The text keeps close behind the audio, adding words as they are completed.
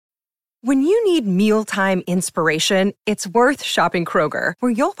When you need mealtime inspiration, it's worth shopping Kroger,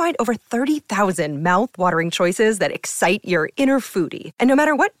 where you'll find over 30,000 mouth-watering choices that excite your inner foodie. And no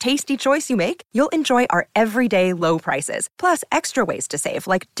matter what tasty choice you make, you'll enjoy our everyday low prices, plus extra ways to save,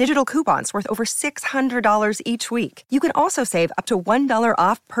 like digital coupons worth over $600 each week. You can also save up to $1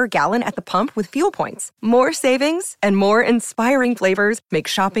 off per gallon at the pump with fuel points. More savings and more inspiring flavors make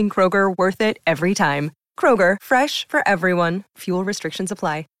shopping Kroger worth it every time. Kroger, fresh for everyone. Fuel restrictions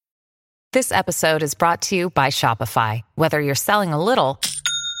apply. This episode is brought to you by Shopify. Whether you're selling a little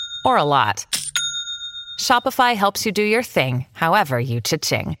or a lot, Shopify helps you do your thing, however you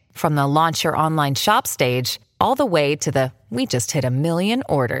cha-ching. From the launch your online shop stage, all the way to the we just hit 1 million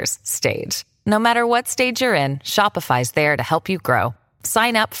orders stage. No matter what stage you're in, Shopify's there to help you grow.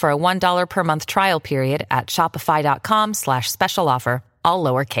 Sign up for a $1 per month trial period at shopify.com/special offer, all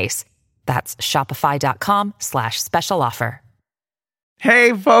lowercase. That's shopify.com/special offer.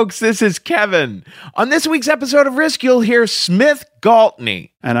 Hey folks, this is Kevin. On this week's episode of Risk, you'll hear Smith Galtney.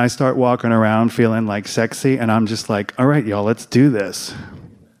 And I start walking around feeling like sexy, and I'm just like, all right, y'all, let's do this.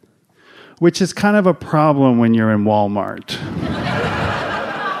 Which is kind of a problem when you're in Walmart.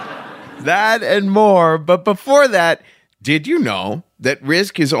 That and more, but before that, did you know that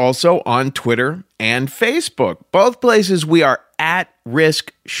Risk is also on Twitter and Facebook? Both places we are at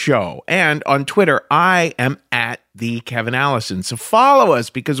Risk Show. And on Twitter, I am at the Kevin Allison. So follow us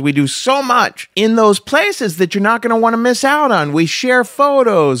because we do so much in those places that you're not going to want to miss out on. We share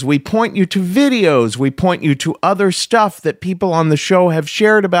photos. We point you to videos. We point you to other stuff that people on the show have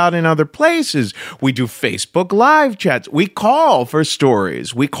shared about in other places. We do Facebook live chats. We call for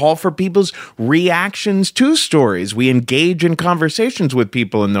stories. We call for people's reactions to stories. We engage in conversations with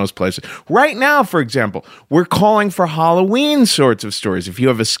people in those places. Right now, for example, we're calling for Halloween sorts of stories. If you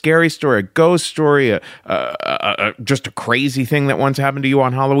have a scary story, a ghost story, just a crazy thing that once happened to you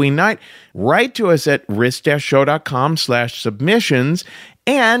on Halloween night, write to us at risk-show.com/submissions,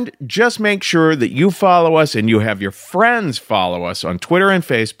 and just make sure that you follow us and you have your friends follow us on Twitter and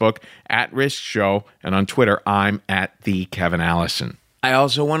Facebook at Risk Show, and on Twitter, I'm at the Kevin Allison. I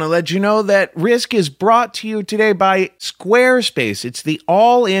also want to let you know that Risk is brought to you today by Squarespace. It's the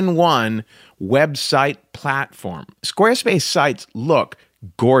all-in-one website platform. Squarespace sites look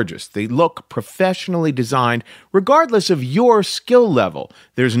gorgeous. They look professionally designed, regardless of your skill level.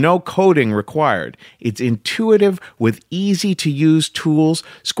 There's no coding required. It's intuitive with easy-to-use tools.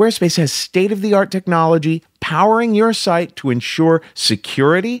 Squarespace has state-of-the-art technology powering your site to ensure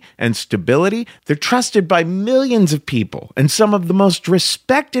security and stability. They're trusted by millions of people and some of the most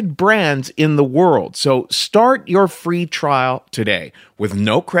respected brands in the world. So start your free trial today with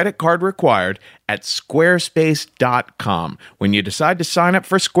no credit card required at squarespace.com. When you decide to sign up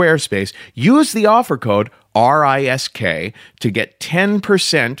for Squarespace, use the offer code RISK to get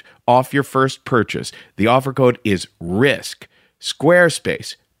 10% off your first purchase. The offer code is RISK.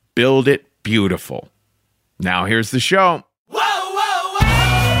 Squarespace. Build it beautiful. Now here's the show.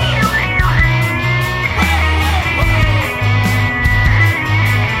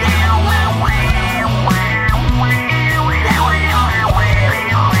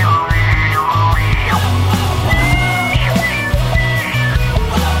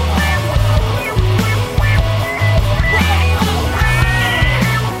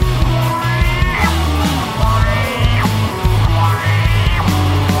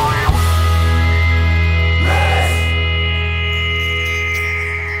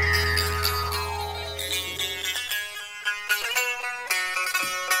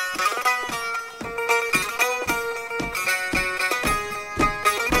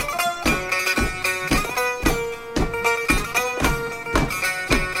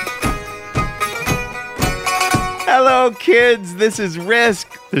 Hello, kids. This is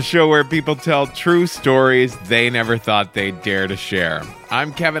Risk, the show where people tell true stories they never thought they'd dare to share.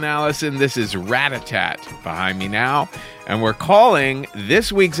 I'm Kevin Allison. This is Rat-a-tat behind me now, and we're calling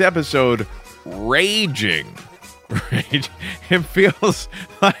this week's episode Raging. It feels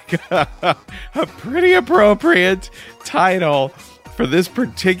like a pretty appropriate title for this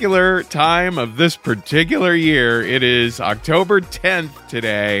particular time of this particular year. It is October 10th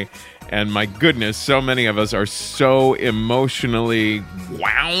today. And my goodness, so many of us are so emotionally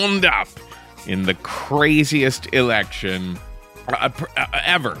wound up in the craziest election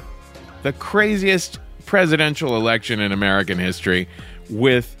ever. The craziest presidential election in American history,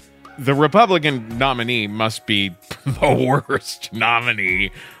 with the Republican nominee must be the worst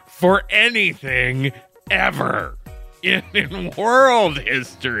nominee for anything ever in world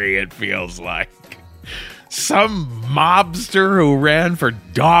history, it feels like. Some mobster who ran for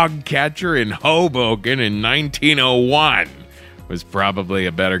dog catcher in Hoboken in 1901 was probably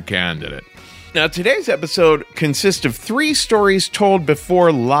a better candidate. Now, today's episode consists of 3 stories told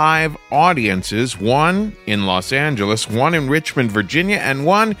before live audiences, one in Los Angeles, one in Richmond, Virginia, and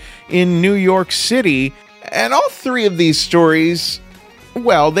one in New York City. And all 3 of these stories,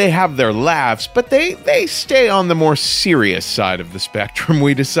 well, they have their laughs, but they stay on the more serious side of the spectrum.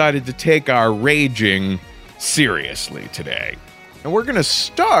 We decided to take our raging seriously today. And we're going to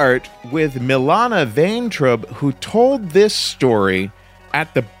start with Milana Vaintrub, who told this story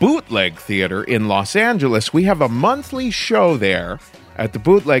at the Bootleg Theater in Los Angeles. We have a monthly show there at the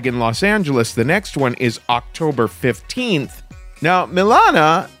Bootleg in Los Angeles. The next one is October 15th. Now,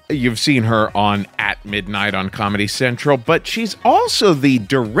 Milana, you've seen her on At Midnight on Comedy Central, but she's also the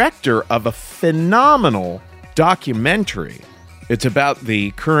director of a phenomenal documentary. It's about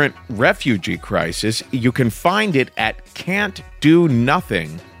the current refugee crisis. You can find it at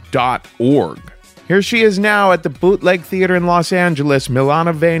can'tdonothing.org. Here she is now at the Bootleg Theater in Los Angeles,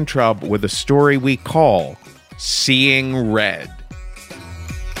 Milana Vaintrub, with a story we call Seeing Red.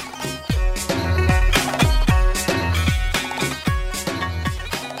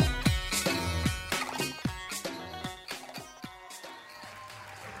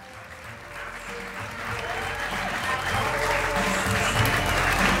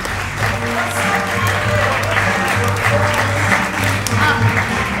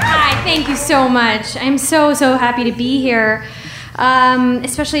 Thank you so much. I'm so happy to be here,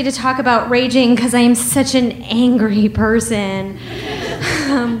 especially to talk about raging because I am such an angry person.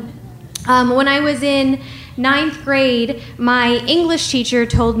 When I was in 9th grade, my English teacher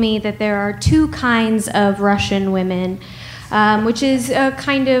told me that there are 2 kinds of Russian women, which is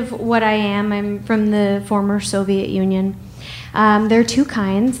kind of what I am. I'm from the former Soviet Union. There are 2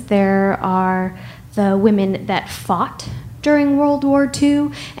 kinds. There are the women that fought during World War II,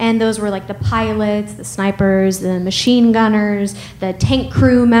 and those were like the pilots, the snipers, the machine gunners, the tank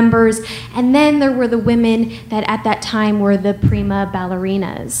crew members, and then there were the women that at that time were the prima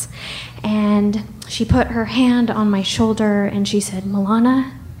ballerinas. And she put her hand on my shoulder and she said,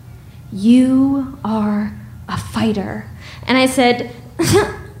 "Milana, you are a fighter." And I said,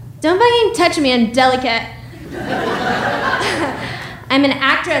 "Don't fucking touch me, I'm delicate." I'm an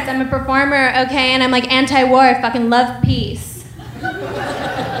actress, I'm a performer, okay, and I'm like anti-war, I fucking love peace.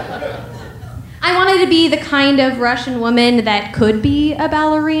 I wanted to be the kind of Russian woman that could be a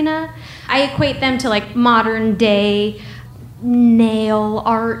ballerina. I equate them to like modern day nail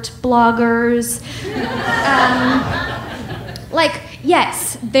art bloggers.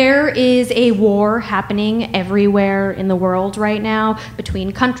 Yes, there is a war happening everywhere in the world right now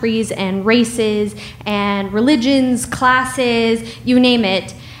between countries and races and religions, classes, you name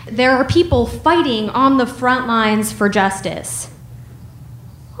it. There are people fighting on the front lines for justice.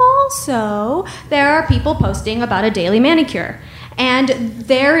 Also, there are people posting about a daily manicure. And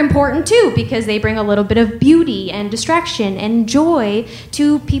they're important too because they bring a little bit of beauty and distraction and joy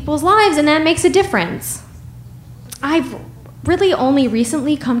to people's lives, and that makes a difference. I've really only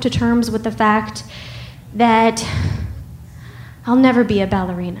recently come to terms with the fact that I'll never be a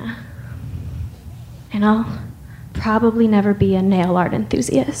ballerina. And I'll probably never be a nail art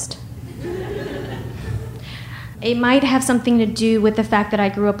enthusiast. It might have something to do with the fact that I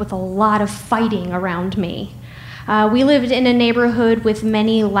grew up with a lot of fighting around me. We lived in a neighborhood with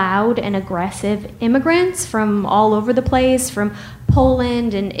many loud and aggressive immigrants from all over the place, from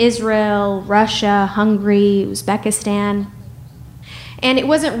Poland and Israel, Russia, Hungary, Uzbekistan. And it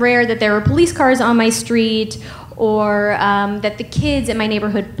wasn't rare that there were police cars on my street or that the kids at my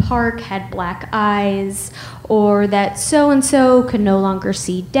neighborhood park had black eyes, or that so-and-so could no longer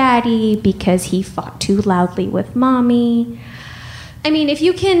see daddy because he fought too loudly with mommy. I mean, if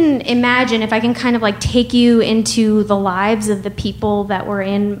you can imagine, if I can kind of like take you into the lives of the people that were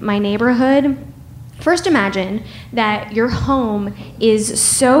in my neighborhood, first imagine that your home is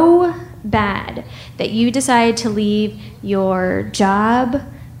so bad that you decide to leave your job,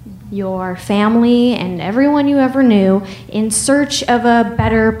 your family, and everyone you ever knew in search of a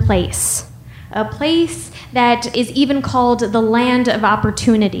better place. A place that is even called the land of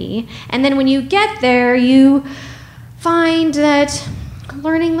opportunity. And then when you get there, you find that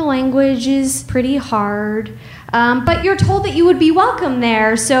learning the language is pretty hard, but you're told that you would be welcome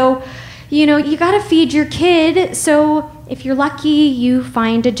there. So, you know, you gotta feed your kid. So if you're lucky, you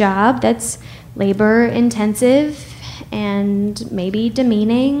find a job that's labor intensive and maybe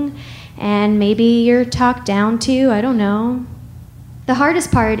demeaning, and maybe you're talked down to, I don't know. The hardest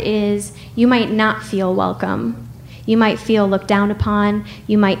part is you might not feel welcome. You might feel looked down upon.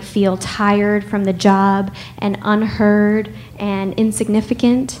 You might feel tired from the job and unheard and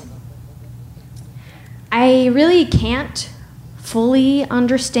insignificant. I really can't fully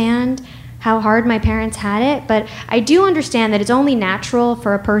understand how hard my parents had it, but I do understand that it's only natural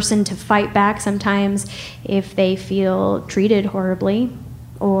for a person to fight back sometimes if they feel treated horribly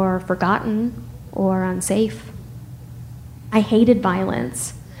or forgotten or unsafe. I hated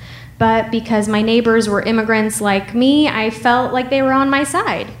violence, but because my neighbors were immigrants like me, I felt like they were on my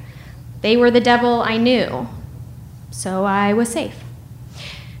side. They were the devil I knew, so I was safe.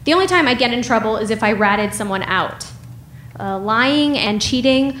 The only time I get in trouble is if I ratted someone out. Lying and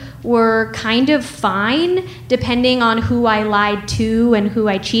cheating were kind of fine depending on who I lied to and who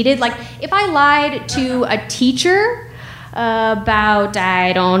I cheated. Like, if I lied to a teacher about,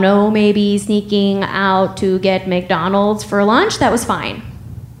 I don't know, maybe sneaking out to get McDonald's for lunch, that was fine.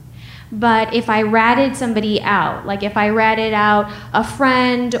 But if I ratted somebody out, like if I ratted out a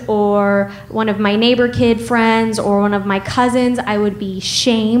friend or one of my neighbor kid friends or one of my cousins, I would be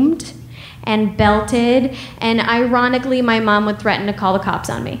shamed and belted, and ironically, my mom would threaten to call the cops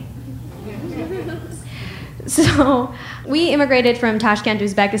on me. So we immigrated from Tashkent,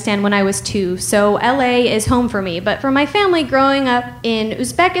 Uzbekistan when I was 2, so LA is home for me. But for my family growing up in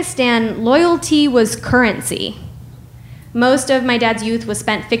Uzbekistan, loyalty was currency. Most of my dad's youth was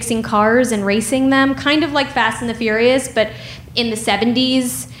spent fixing cars and racing them, kind of like Fast and the Furious, but in the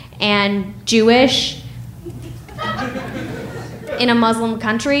 70s and Jewish in a Muslim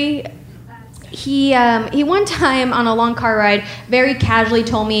country. He one time on a long car ride very casually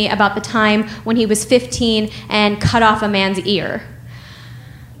told me about the time when he was 15 and cut off a man's ear.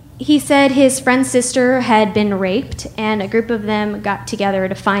 He said his friend's sister had been raped and a group of them got together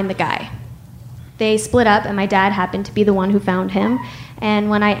to find the guy. They split up and my dad happened to be the one who found him. And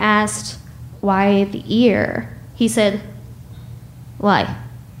when I asked why the ear, he said, "Why?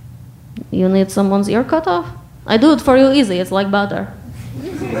 You need someone's ear cut off? I do it for you easy, it's like butter."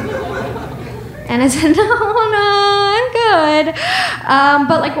 And I said, no, I'm good.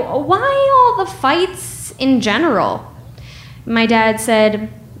 But like, why all the fights in general? My dad said,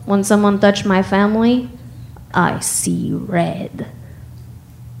 when someone touched my family, I see red.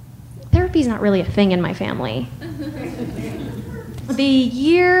 Therapy's not really a thing in my family. The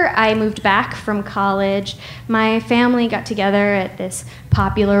year I moved back from college, my family got together at this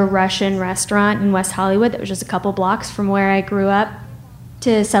popular Russian restaurant in West Hollywood that was just a couple blocks from where I grew up,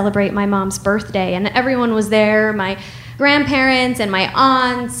 to celebrate my mom's birthday. And everyone was there, my grandparents and my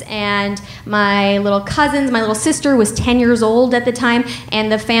aunts and my little cousins. My little sister was 10 years old at the time,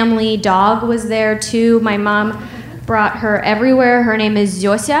 and the family dog was there too. My mom brought her everywhere. Her name is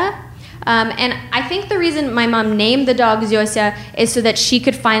Zosya. And I think the reason my mom named the dog Zosya is so that she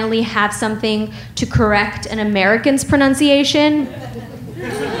could finally have something to correct an American's pronunciation.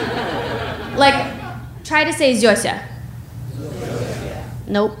 Like, try to say Zosya.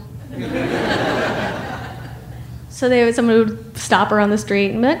 Nope. So someone would stop her on the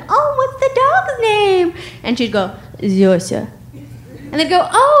street and be like, "Oh, what's the dog's name?" And she'd go, "Zosya." And they'd go,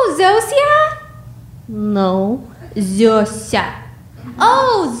 "Oh, Zosya?" "No, Zosya."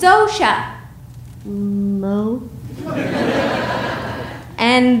 "Oh, Zosha." "No."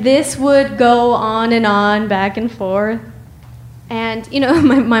 And this would go on and on, back and forth. And, you know,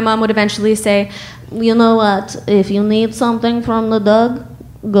 my mom would eventually say, "You know what, if you need something from the dog,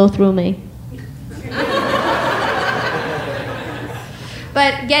 go through me."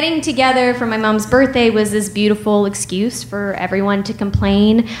 But getting together for my mom's birthday was this beautiful excuse for everyone to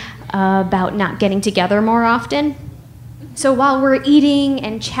complain about not getting together more often. So while we're eating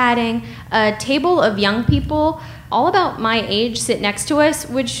and chatting, a table of young people, all about my age, sit next to us,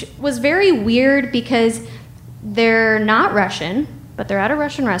 which was very weird because they're not Russian, but they're at a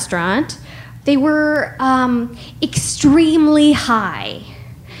Russian restaurant. They were extremely high.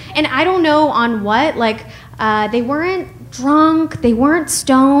 And I don't know on what, like, they weren't drunk, they weren't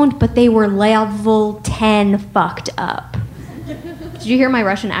stoned, but they were level 10 fucked up. Did you hear my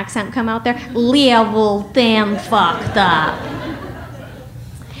Russian accent come out there? Level 10 fucked up.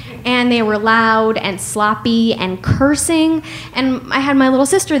 And they were loud and sloppy and cursing. And I had my little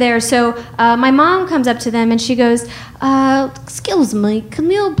sister there, so my mom comes up to them and she goes, "Excuse me, can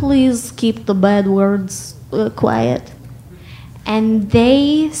you please keep the bad words quiet?" And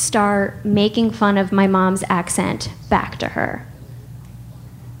they start making fun of my mom's accent back to her.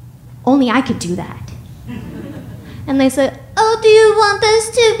 Only I could do that. And they said, "Oh, do you want us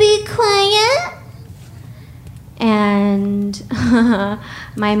to be quiet?" And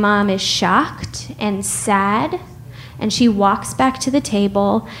my mom is shocked and sad, and she walks back to the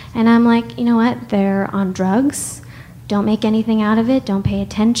table, and I'm like, you know what, they're on drugs. Don't make anything out of it, don't pay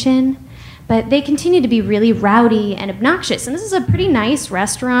attention. But they continue to be really rowdy and obnoxious. And this is a pretty nice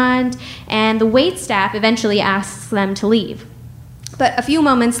restaurant, and the waitstaff eventually asks them to leave. But a few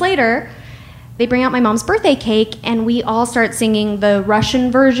moments later, they bring out my mom's birthday cake, and we all start singing the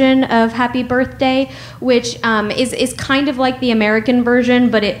Russian version of Happy Birthday, which is kind of like the American version,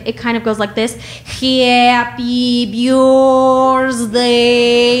 but it kind of goes like this. Happy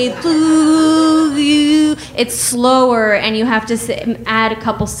birthday to you. It's slower, and you have to add a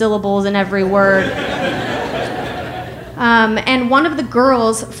couple syllables in every word. And one of the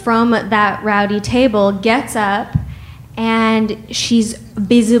girls from that rowdy table gets up, and she's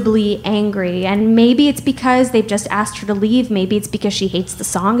visibly angry. And maybe it's because they've just asked her to leave. Maybe it's because she hates the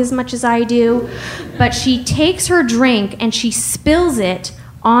song as much as I do. But she takes her drink and she spills it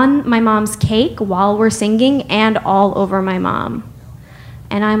on my mom's cake while we're singing and all over my mom.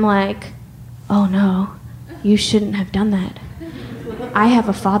 And I'm like, oh no, you shouldn't have done that. I have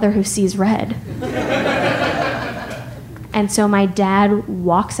a father who sees red. And so my dad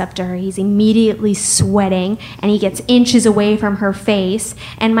walks up to her. He's immediately sweating, and he gets inches away from her face.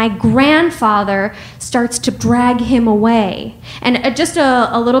 And my grandfather starts to drag him away. And just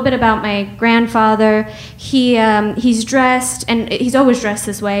a little bit about my grandfather. He's dressed, and he's always dressed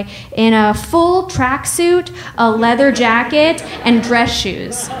this way, in a full tracksuit, a leather jacket, and dress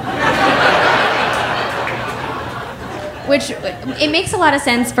shoes. Which, it makes a lot of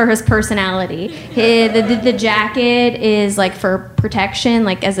sense for his personality. The jacket is like for protection,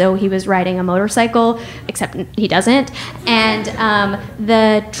 like as though he was riding a motorcycle, except he doesn't. And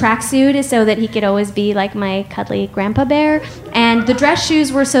the tracksuit is so that he could always be like my cuddly grandpa bear. And the dress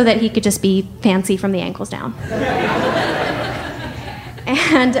shoes were so that he could just be fancy from the ankles down.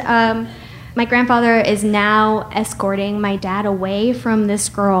 And my grandfather is now escorting my dad away from this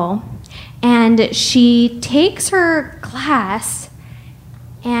girl. And she takes her glass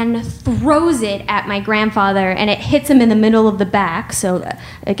and throws it at my grandfather, and it hits him in the middle of the back, so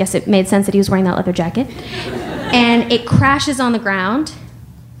I guess it made sense that he was wearing that leather jacket. And it crashes on the ground.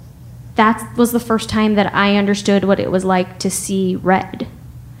 That was the first time that I understood what it was like to see red.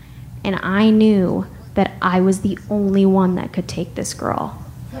 And I knew that I was the only one that could take this girl.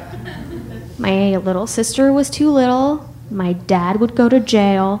 My little sister was too little. My dad would go to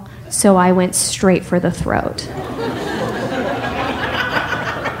jail. So I went straight for the throat.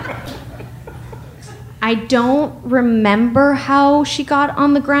 I don't remember how she got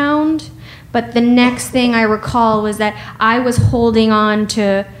on the ground, but the next thing I recall was that I was holding on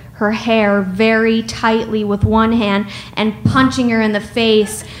to her hair very tightly with one hand and punching her in the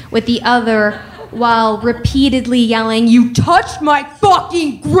face with the other while repeatedly yelling, "You touched my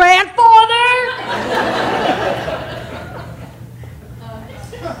fucking grandfather!"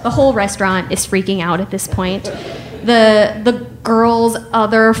 The whole restaurant is freaking out at this point. The girls'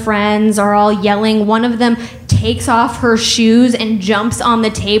 other friends are all yelling. One of them takes off her shoes and jumps on the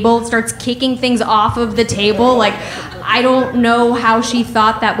table, starts kicking things off of the table. Like, I don't know how she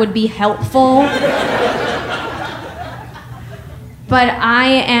thought that would be helpful. But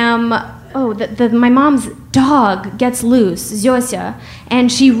I am... my mom's dog gets loose, Zosya, and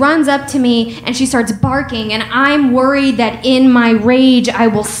she runs up to me and she starts barking, and I'm worried that in my rage I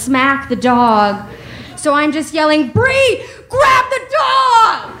will smack the dog. So I'm just yelling, "Bree, grab the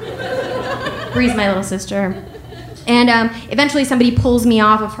dog!" Bree's my little sister. And eventually somebody pulls me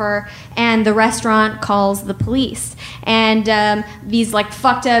off of her, and the restaurant calls the police. And these like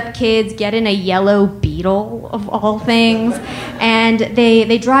fucked up kids get in a yellow Beetle, of all things, and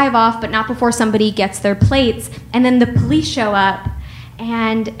they drive off, but not before somebody gets their plates. And then the police show up,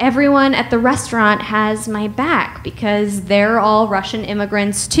 and everyone at the restaurant has my back because they're all Russian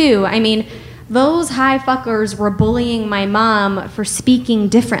immigrants too. I mean, those high fuckers were bullying my mom for speaking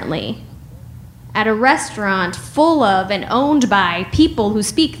differently. At a restaurant full of and owned by people who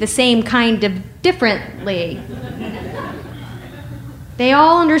speak the same kind of differently. They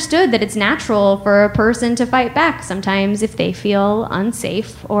all understood that it's natural for a person to fight back sometimes if they feel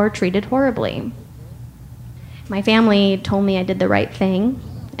unsafe or treated horribly. My family told me I did the right thing,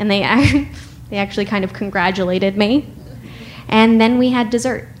 and they actually kind of congratulated me. And then we had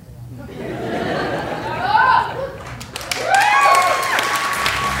dessert.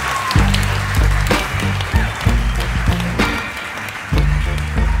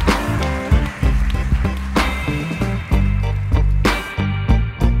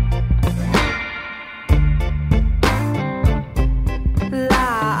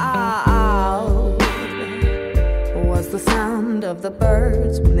 Of the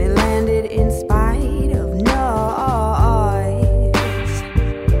birds when they landed in spite of noise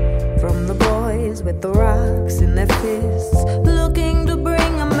from the boys with the rocks in their fists, looking to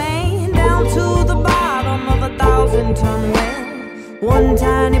bring a man down to the bottom of 1,000-ton well. One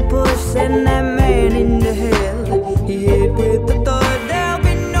tiny push sent that man into hell. He hit with the thud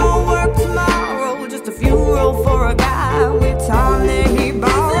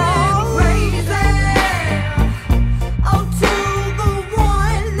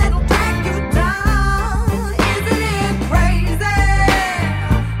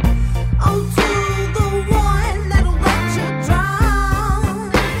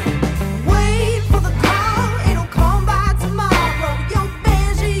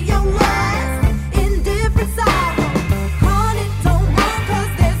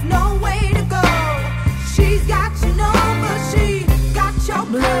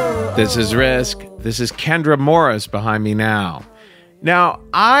This is Risk. This is Kendra Morris behind me now. Now,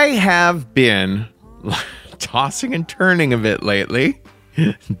 I have been tossing and turning a bit lately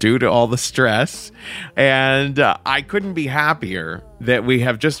due to all the stress, and I couldn't be happier that we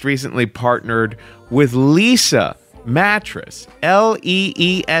have just recently partnered with Leesa Mattress,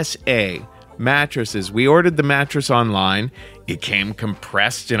 Leesa mattresses. We ordered the mattress online. It came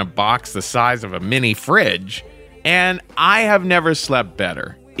compressed in a box the size of a mini fridge, and I have never slept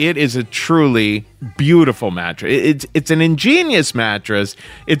better. It is a truly beautiful mattress. It's an ingenious mattress.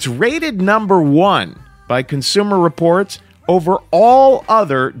 It's rated #1 by Consumer Reports over all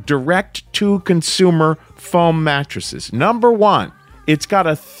other direct-to-consumer foam mattresses. #1. It's got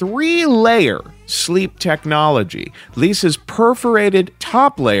a 3-layer sleep technology. Leesa's perforated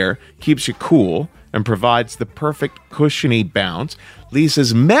top layer keeps you cool and provides the perfect cushiony bounce.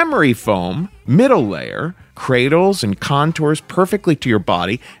 Leesa's memory foam middle layer cradles and contours perfectly to your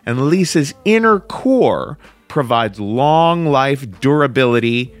body, and Leesa's inner core provides long life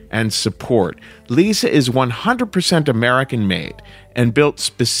durability and support. Leesa is 100% American made and built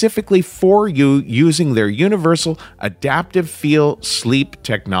specifically for you using their universal adaptive feel sleep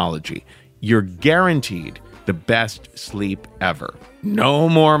technology. You're guaranteed the best sleep ever. No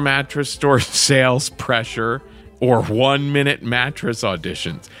more mattress store sales pressure or 1-minute mattress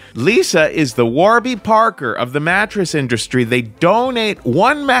auditions. Leesa is the Warby Parker of the mattress industry. They donate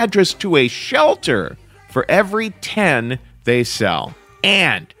 1 mattress to a shelter for every 10 they sell.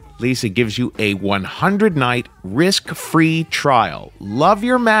 And Leesa gives you a 100-night risk-free trial. Love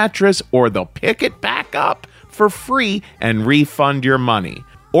your mattress or they'll pick it back up for free and refund your money.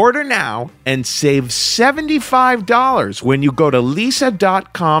 Order now and save $75 when you go to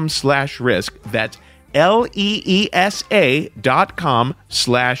leesa.com/risk. That's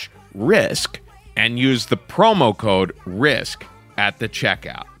LEESA.com/risk and use the promo code RISK at the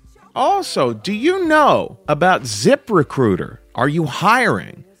checkout. Also, do you know about ZipRecruiter? Are you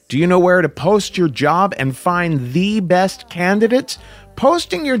hiring? Do you know where to post your job and find the best candidates?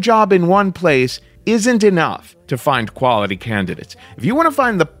 Posting your job in one place isn't enough to find quality candidates. If you want to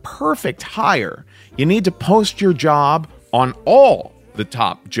find the perfect hire, you need to post your job on all the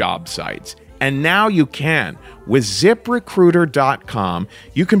top job sites. And now you can. With ZipRecruiter.com,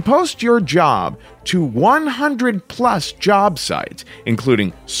 you can post your job to 100 plus job sites,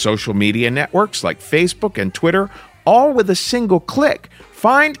 including social media networks like Facebook and Twitter, all with a single click.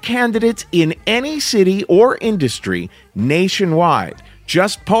 Find candidates in any city or industry nationwide.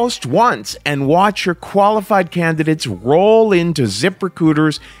 Just post once and watch your qualified candidates roll into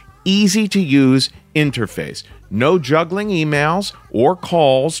ZipRecruiter's easy-to-use interface. No juggling emails or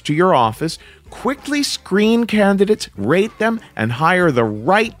calls to your office. Quickly screen candidates, rate them, and hire the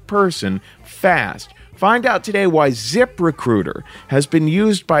right person fast. Find out today why ZipRecruiter has been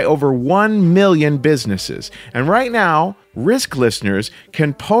used by over 1 million businesses. And right now, Risk listeners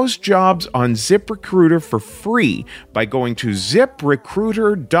can post jobs on ZipRecruiter for free by going to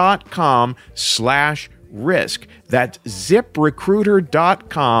ZipRecruiter.com/risk. That's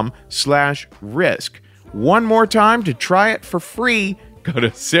ZipRecruiter.com/risk. One more time to try it for free. Go to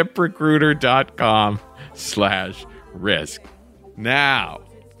ZipRecruiter.com/risk. Now,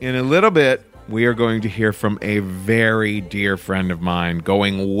 in a little bit, we are going to hear from a very dear friend of mine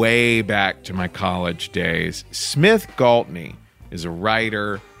going way back to my college days. Smith Galtney is a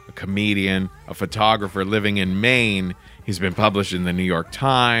writer, a comedian, a photographer living in Maine. He's been published in the New York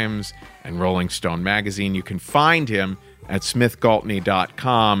Times and Rolling Stone magazine. You can find him at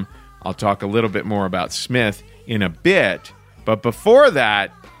smithgaltney.com. I'll talk a little bit more about Smith in a bit. But before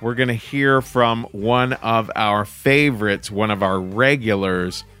that, we're going to hear from one of our favorites, one of our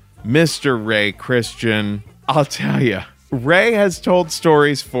regulars, Mr. Ray Christian. I'll tell you, Ray has told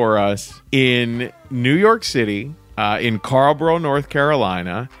stories for us in New York City, in Carlsbad, North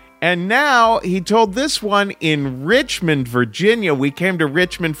Carolina, and now he told this one in Richmond, Virginia. We came to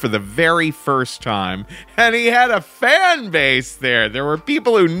Richmond for the very first time, and he had a fan base there. There were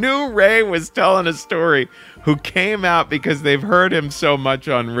people who knew Ray was telling a story who came out because they've heard him so much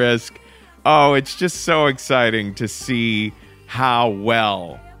on Risk. Oh, it's just so exciting to see how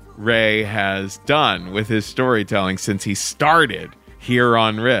well Ray has done with his storytelling since he started here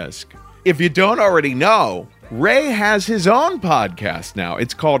on Risk. If you don't already know, Ray has his own podcast now.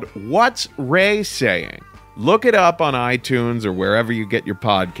 It's called What's Ray Saying? Look it up on iTunes or wherever you get your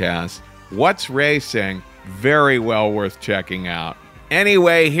podcasts. What's Ray Saying? Very well worth checking out.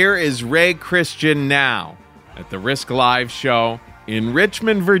 Anyway, here is Ray Christian now at the Risk Live show in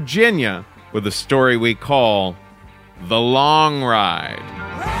Richmond, Virginia, with a story we call The Long Ride.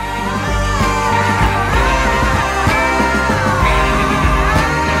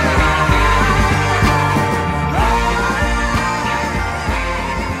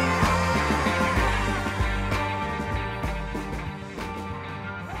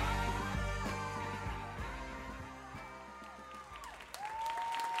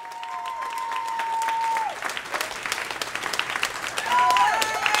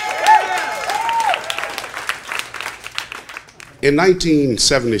 In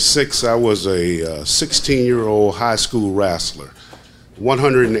 1976, I was a 16-year-old high school wrestler,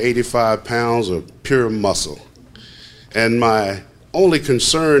 185 pounds of pure muscle. And my only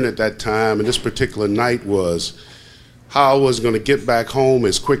concern at that time and this particular night was how I was going to get back home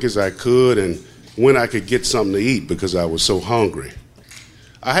as quick as I could and when I could get something to eat because I was so hungry.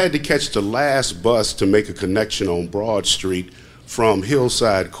 I had to catch the last bus to make a connection on Broad Street from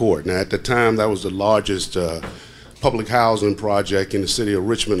Hillside Court. Now, at the time, that was the largest public housing project in the city of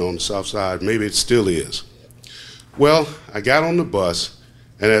Richmond on the south side. Maybe it still is. Well, I got on the bus,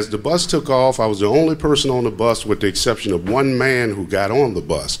 and as the bus took off, I was the only person on the bus with the exception of one man who got on the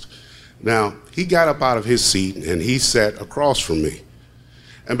bus. Now, he got up out of his seat, and he sat across from me.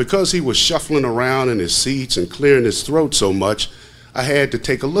 And because he was shuffling around in his seats and clearing his throat so much, I had to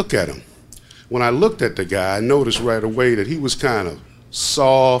take a look at him. When I looked at the guy, I noticed right away that he was kind of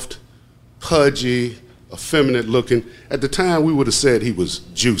soft, pudgy, effeminate looking. At the time, we would have said he was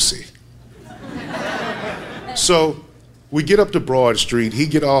juicy. So we get up to Broad Street, he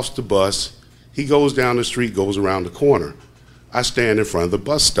get off the bus, he goes down the street, goes around the corner. I stand in front of the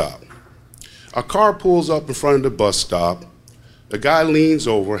bus stop. A car pulls up in front of the bus stop. The guy leans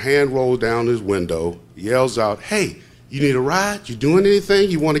over, hand rolls down his window, yells out, "Hey, you need a ride? You doing anything?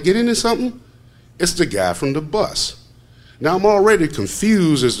 You want to get into something?" It's the guy from the bus. Now, I'm already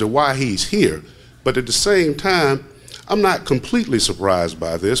confused as to why he's here, but at the same time, I'm not completely surprised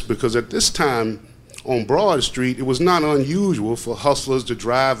by this because at this time on Broad Street, it was not unusual for hustlers to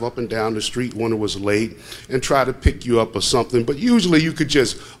drive up and down the street when it was late and try to pick you up or something, but usually you could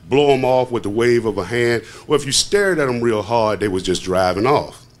just blow them off with the wave of a hand, or if you stared at them real hard, they was just driving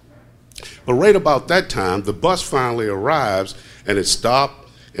off. But right about that time, the bus finally arrives and it stopped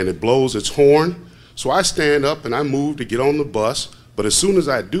and it blows its horn. So I stand up and I move to get on the bus, but as soon as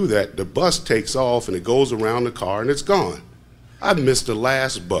I do that, the bus takes off and it goes around the car and it's gone. I missed the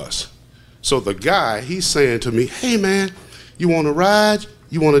last bus. So the guy, he's saying to me, "Hey man, you want to ride?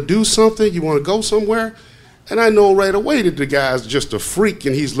 You want to do something? You want to go somewhere?" And I know right away that the guy's just a freak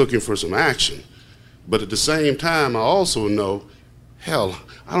and he's looking for some action. But at the same time, I also know, hell,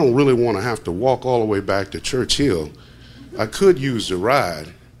 I don't really want to have to walk all the way back to Church Hill. I could use the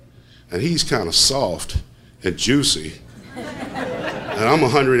ride. And he's kind of soft and juicy. And I'm a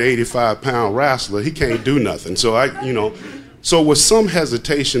 185-pound wrestler. He can't do nothing. So so with some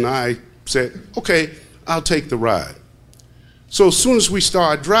hesitation, I said, "Okay, I'll take the ride." So as soon as we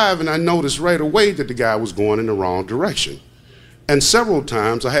started driving, I noticed right away that the guy was going in the wrong direction. And several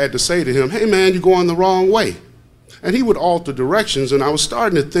times I had to say to him, "Hey man, you're going the wrong way." And he would alter directions, and I was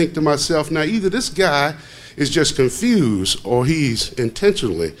starting to think to myself, now either this guy is just confused or he's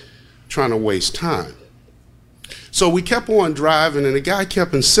intentionally trying to waste time. So we kept on driving, and the guy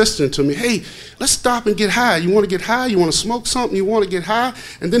kept insisting to me, "Hey, let's stop and get high. You want to get high? You want to smoke something? You want to get high?"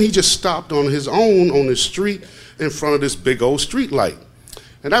 And then he just stopped on his own on the street in front of this big old street light.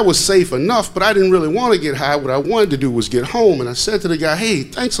 And that was safe enough, but I didn't really want to get high. What I wanted to do was get home. And I said to the guy, "Hey,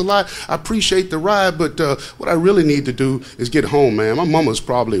 thanks a lot. I appreciate the ride, but what I really need to do is get home, man. My mama's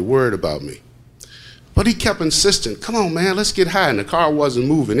probably worried about me." But he kept insisting, "Come on, man, let's get high." And the car wasn't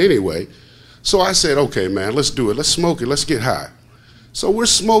moving anyway. So I said, "Okay, man, let's do it. Let's smoke it. Let's get high." So we're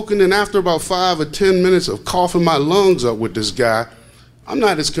smoking, and after about 5 or 10 minutes of coughing my lungs up with this guy, I'm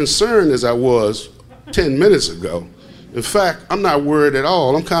not as concerned as I was 10 minutes ago. In fact, I'm not worried at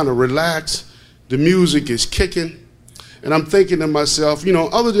all. I'm kind of relaxed. The music is kicking. And I'm thinking to myself,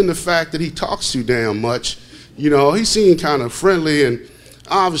 other than the fact that he talks too damn much, he seemed kind of friendly, and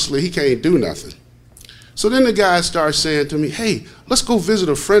obviously he can't do nothing. So then the guy starts saying to me, "Hey, let's go visit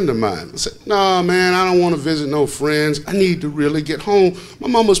a friend of mine." I said, "Nah, man, I don't want to visit no friends. I need to really get home. My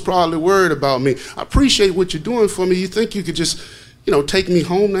mama's probably worried about me. I appreciate what you're doing for me. You think you could just, take me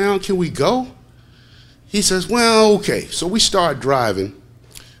home now? Can we go?" He says, "Well, okay." So we start driving,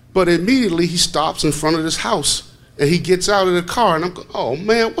 but immediately he stops in front of this house, and he gets out of the car, and I'm going, "Oh,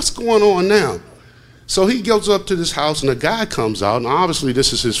 man, what's going on now?" So he goes up to this house, and a guy comes out, and obviously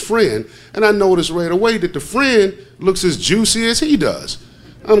this is his friend, and I notice right away that the friend looks as juicy as he does.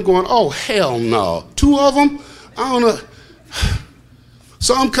 I'm going, "Oh, hell no. 2 of them? I don't know."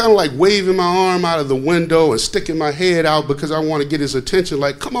 So I'm kind of like waving my arm out of the window and sticking my head out because I want to get his attention,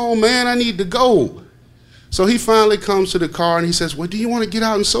 like, "Come on, man, I need to go." So he finally comes to the car, and he says, "Well, do you want to get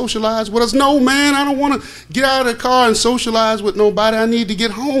out and socialize with us?" "No, man, I don't want to get out of the car and socialize with nobody. I need to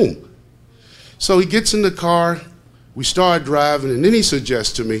get home." So he gets in the car, we start driving, and then he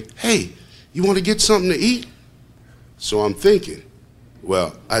suggests to me, "Hey, you want to get something to eat?" So I'm thinking,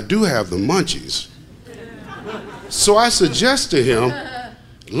 well, I do have the munchies. So I suggest to him,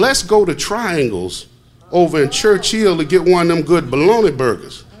 let's go to Triangles over in Churchill to get one of them good bologna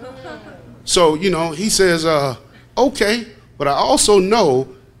burgers. So, you know, he says, okay, but I also know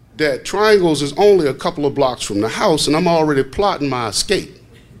that Triangles is only a couple of blocks from the house, and I'm already plotting my escape.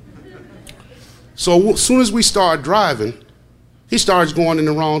 So as soon as we start driving, he starts going in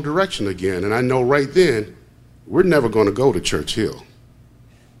the wrong direction again, and I know right then, we're never going to go to Churchill.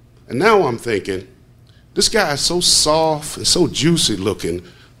 And now I'm thinking, this guy is so soft and so juicy looking,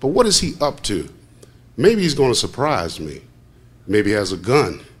 but what is he up to? Maybe he's going to surprise me. Maybe he has a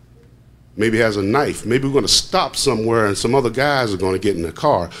gun. Maybe he has a knife. Maybe we're going to stop somewhere and some other guys are going to get in the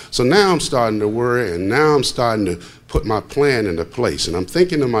car. So now I'm starting to worry, and now I'm starting to put my plan into place. And I'm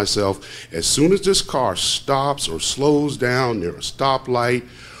thinking to myself, as soon as this car stops or slows down near a stoplight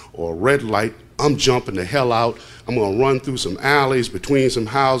or a red light, I'm jumping the hell out. I'm going to run through some alleys, between some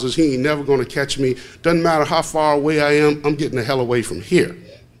houses. He ain't never going to catch me. Doesn't matter how far away I am, I'm getting the hell away from here.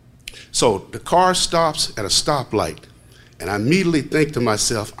 So the car stops at a stoplight. And I immediately think to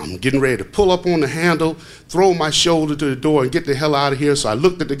myself, I'm getting ready to pull up on the handle, throw my shoulder to the door, and get the hell out of here. So I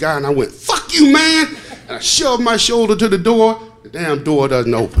looked at the guy and I went, fuck you, man! And I shoved my shoulder to the door. The damn door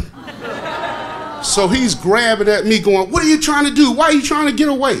doesn't open. So he's grabbing at me going, what are you trying to do? Why are you trying to get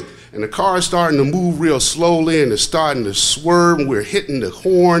away? And the car is starting to move real slowly, and it's starting to swerve, and we're hitting the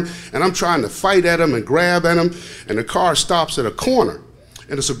horn, and I'm trying to fight at him and grab at him, and the car stops at a corner.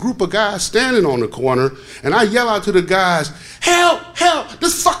 And it's a group of guys standing on the corner, and I yell out to the guys, help, help,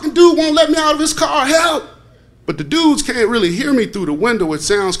 this fucking dude won't let me out of his car, help. But the dudes can't really hear me through the window. It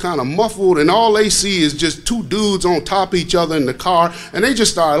sounds kind of muffled, and all they see is just two dudes on top of each other in the car, and they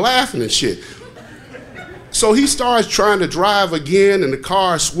just start laughing and shit. So he starts trying to drive again, and the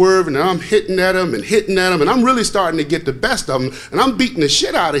car is swerving, and I'm hitting at him, and I'm really starting to get the best of him, and I'm beating the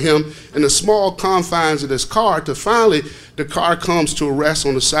shit out of him in the small confines of this car till finally the car comes to a rest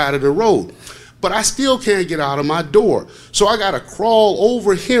on the side of the road. But I still can't get out of my door. So I got to crawl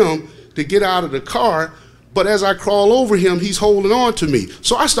over him to get out of the car, but as I crawl over him, he's holding on to me.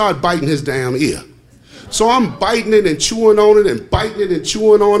 So I start biting his damn ear. So I'm biting it and chewing on it and biting it and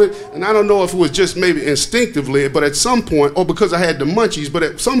chewing on it. And I don't know if it was just maybe instinctively, but at some point, or because I had the munchies, but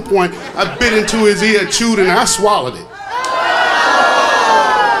at some point I bit into his ear, chewed, and I swallowed it.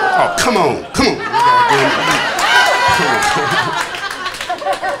 Oh, come on, come on.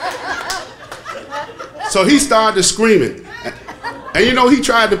 So he started screaming. And you know, he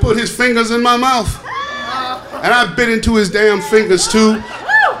tried to put his fingers in my mouth. And I bit into his damn fingers too.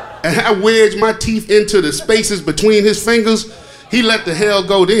 And I wedged my teeth into the spaces between his fingers. He let the hell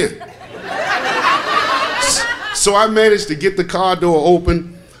go then. So I managed to get the car door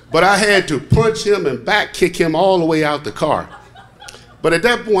open, but I had to punch him and back kick him all the way out the car. But at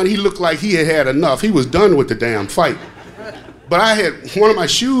that point, he looked like he had had enough. He was done with the damn fight. But one of my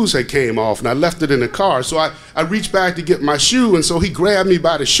shoes had came off, and I left it in the car. So I reached back to get my shoe, and so he grabbed me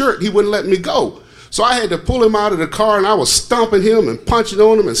by the shirt. He wouldn't let me go. So I had to pull him out of the car, and I was stomping him and punching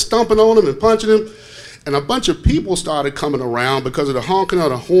on him and stomping on him and punching him. And a bunch of people started coming around because of the honking of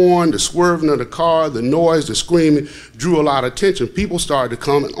the horn, the swerving of the car, the noise, the screaming drew a lot of attention. People started to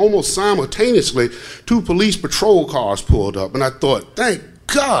come, and almost simultaneously, 2 police patrol cars pulled up. And I thought, thank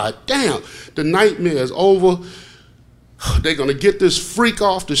God, damn, the nightmare is over. They're going to get this freak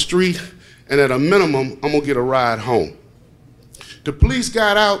off the street, and at a minimum, I'm going to get a ride home. The police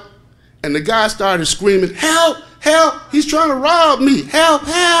got out, and the guy started screaming, help, help, he's trying to rob me, help,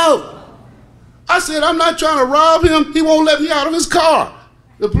 help. I said, I'm not trying to rob him, he won't let me out of his car.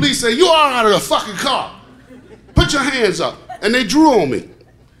 The police said, you are out of the fucking car. Put your hands up. And they drew on me.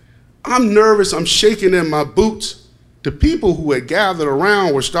 I'm nervous, I'm shaking in my boots. The people who had gathered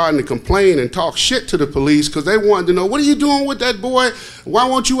around were starting to complain and talk shit to the police because they wanted to know, what are you doing with that boy? Why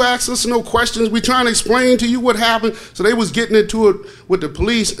won't you ask us no questions? We're trying to explain to you what happened. So they was getting into it with the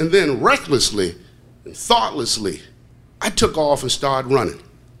police, and then recklessly and thoughtlessly, I took off and started running.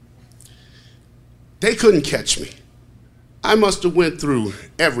 They couldn't catch me. I must have went through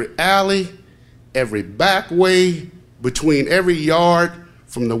every alley, every back way, between every yard,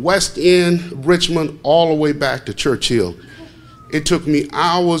 from the West End of Richmond all the way back to Churchill. It took me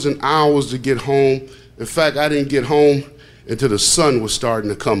hours and hours to get home. In fact, I didn't get home until the sun was starting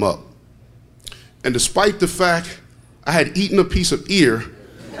to come up. And despite the fact I had eaten a piece of ear,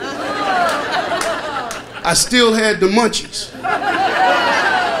 I still had the munchies.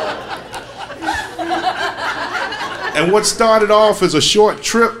 And what started off as a short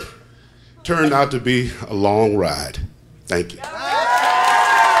trip turned out to be a long ride. Thank you.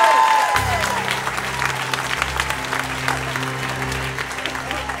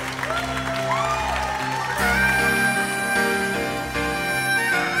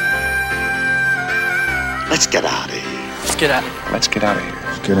 Let's get out of here. Let's get out of here. Let's get out of here.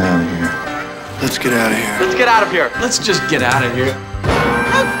 Let's get out of here. Let's get out of here. Let's get out of here. Let's just get out of here.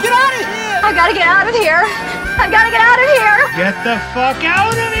 Let's get out of here. I gotta get out of here. I gotta get out of here. Get the fuck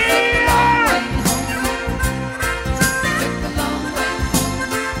out of here!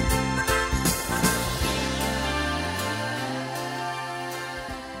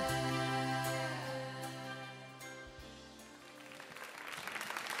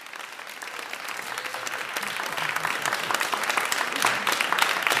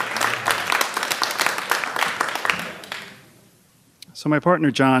 So my partner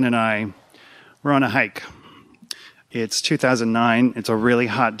John and I were on a hike. It's 2009. It's a really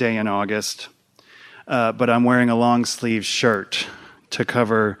hot day in August, but I'm wearing a long sleeve shirt to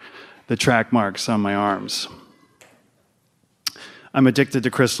cover the track marks on my arms. I'm addicted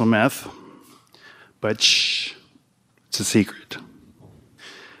to crystal meth, but shh, it's a secret.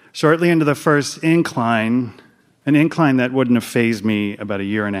 Shortly into the first incline, an incline that wouldn't have fazed me about a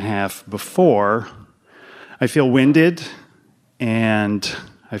year and a half before, I feel winded, and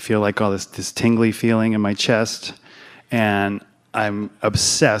I feel like all this tingly feeling in my chest, and I'm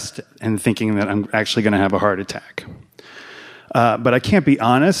obsessed and thinking that I'm actually going to have a heart attack. But I can't be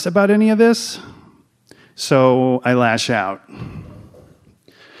honest about any of this, so I lash out.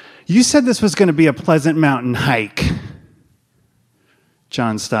 You said this was going to be a Pleasant Mountain hike.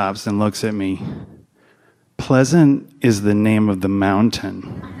 John stops and looks at me. Pleasant is the name of the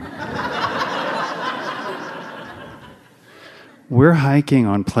mountain. We're hiking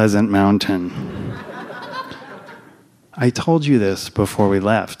on Pleasant Mountain. I told you this before we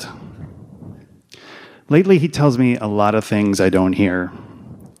left. Lately, he tells me a lot of things I don't hear.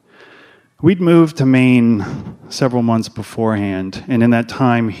 We'd moved to Maine several months beforehand, and in that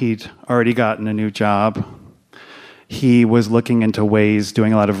time, he'd already gotten a new job. He was looking into ways,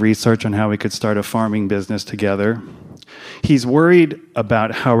 doing a lot of research on how we could start a farming business together. He's worried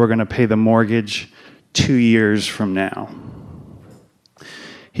about how we're going to pay the mortgage 2 years from now.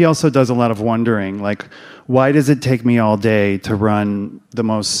 He also does a lot of wondering, like, why does it take me all day to run the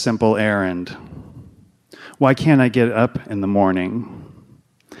most simple errand? Why can't I get up in the morning?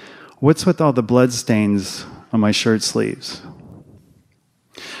 What's with all the blood stains on my shirt sleeves?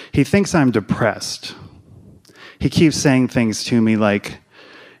 He thinks I'm depressed. He keeps saying things to me like,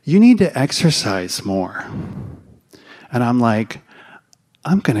 you need to exercise more. And I'm like,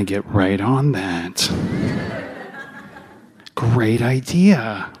 I'm going to get right on that. Great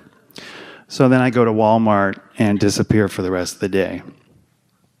idea. So then I go to Walmart and disappear for the rest of the day.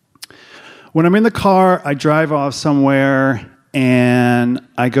 When I'm in the car, I drive off somewhere and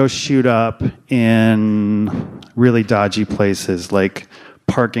I go shoot up in really dodgy places like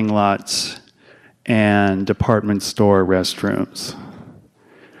parking lots and department store restrooms.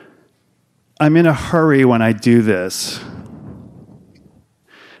 I'm in a hurry when I do this.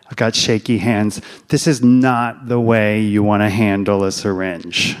 I've got shaky hands. This is not the way you want to handle a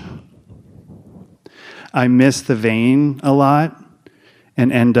syringe. I miss the vein a lot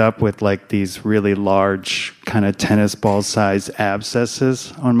and end up with like these really large, kind of tennis ball size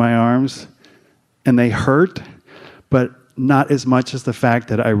abscesses on my arms. And they hurt, but not as much as the fact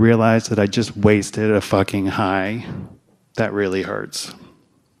that I realized that I just wasted a fucking high. That really hurts.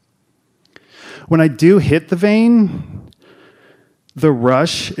 When I do hit the vein, the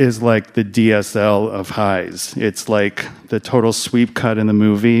rush is like the DSL of highs. It's like the total sweep cut in the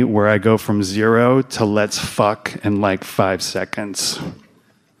movie where I go from 0 to let's fuck in like 5 seconds.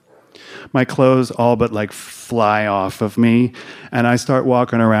 My clothes all but like fly off of me, and I start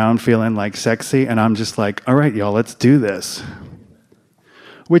walking around feeling like sexy, and I'm just like, all right, y'all, let's do this.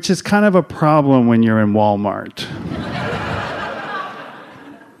 Which is kind of a problem when you're in Walmart.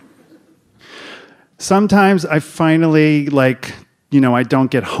 Sometimes I finally I don't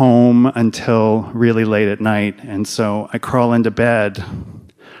get home until really late at night, and so I crawl into bed,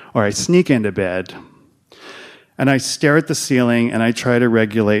 or I sneak into bed, and I stare at the ceiling, and I try to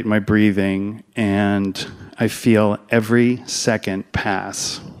regulate my breathing, and I feel every second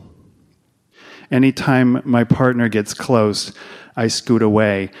pass. Anytime my partner gets close, I scoot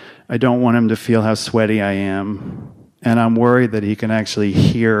away. I don't want him to feel how sweaty I am, and I'm worried that he can actually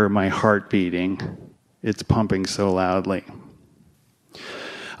hear my heart beating. It's pumping so loudly.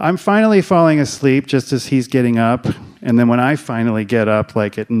 I'm finally falling asleep just as he's getting up. And then when I finally get up,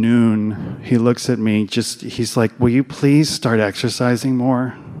 like at noon, he looks at me, he's like, will you please start exercising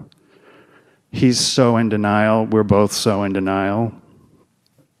more? He's so in denial. We're both so in denial.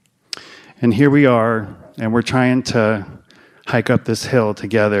 And here we are, and we're trying to hike up this hill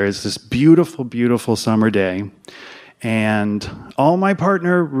together. It's this beautiful, beautiful summer day. And all my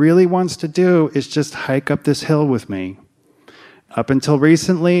partner really wants to do is just hike up this hill with me. Up until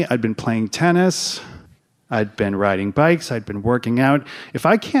recently, I'd been playing tennis, I'd been riding bikes, I'd been working out. If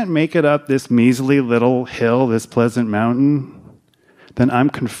I can't make it up this measly little hill, this pleasant mountain, then I'm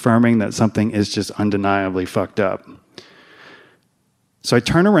confirming that something is just undeniably fucked up. So I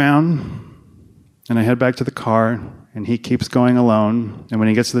turn around and I head back to the car, and he keeps going alone. And when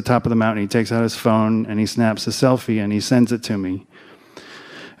he gets to the top of the mountain, he takes out his phone and he snaps a selfie and he sends it to me.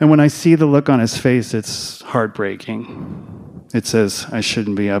 And when I see the look on his face, it's heartbreaking. It says, I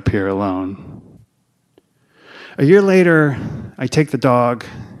shouldn't be up here alone. A year later, I take the dog,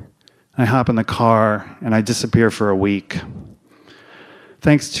 I hop in the car, and I disappear for a week.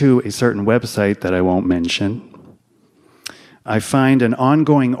 Thanks to a certain website that I won't mention, I find an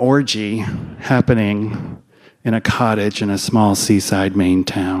ongoing orgy happening in a cottage in a small seaside Maine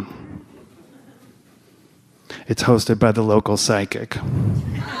town. It's hosted by the local psychic.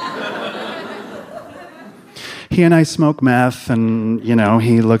 He and I smoke meth, and,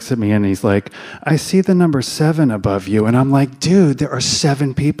 he looks at me and he's like, I see the number 7 above you. And I'm like, dude, there are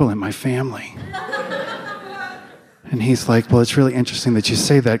 7 people in my family. And he's like, well, it's really interesting that you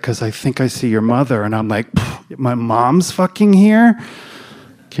say that because I think I see your mother. And I'm like, my mom's fucking here?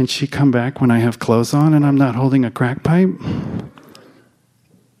 Can she come back when I have clothes on and I'm not holding a crack pipe?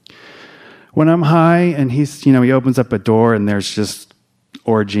 When I'm high and he opens up a door and there's just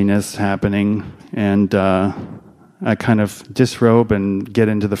orginess happening, and I kind of disrobe and get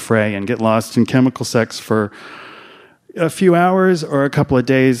into the fray and get lost in chemical sex for a few hours or a couple of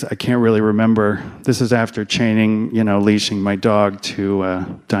days. I can't really remember. This is after chaining, leashing my dog to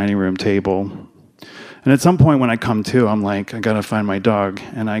a dining room table. And at some point when I come to, I'm like, I gotta find my dog.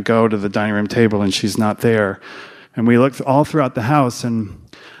 And I go to the dining room table and she's not there. And we look all throughout the house, and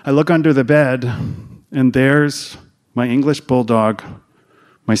I look under the bed, and there's my English bulldog,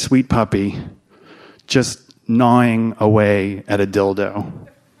 my sweet puppy, just gnawing away at a dildo.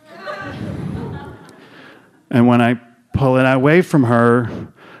 And when I pull it away from her,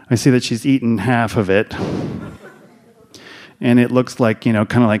 I see that she's eaten half of it. And it looks like, kind of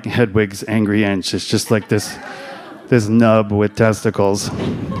like Hedwig's Angry Inch. It's just like this nub with testicles.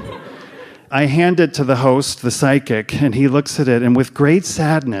 I hand it to the host, the psychic, and he looks at it, and with great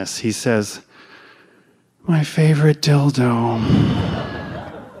sadness, he says, my favorite dildo.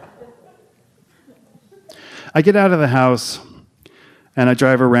 I get out of the house, and I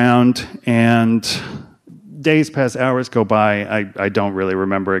drive around, and days pass, hours go by. I don't really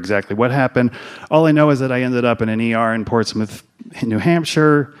remember exactly what happened. All I know is that I ended up in an ER in Portsmouth, New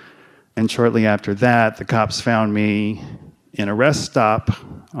Hampshire, and shortly after that, the cops found me in a rest stop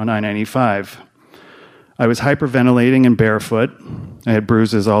on I-95. I was hyperventilating and barefoot. I had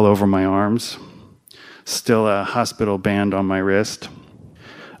bruises all over my arms, still a hospital band on my wrist.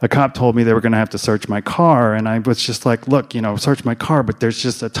 A cop told me they were going to have to search my car, and I was just like, look, search my car, but there's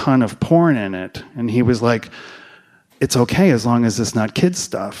just a ton of porn in it. And he was like, it's okay as long as it's not kids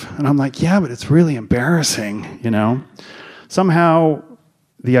stuff. And I'm like, yeah, but it's really embarrassing, Somehow,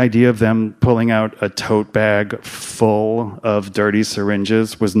 the idea of them pulling out a tote bag full of dirty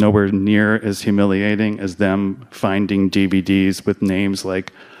syringes was nowhere near as humiliating as them finding DVDs with names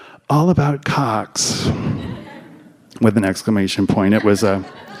like All About Cocks with an exclamation point. It was a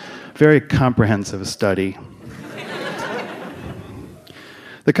very comprehensive study.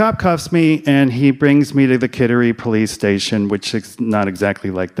 The cop cuffs me, and he brings me to the Kittery police station, which is not exactly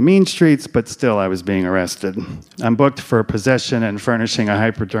like the mean streets, but still I was being arrested. I'm booked for possession and furnishing a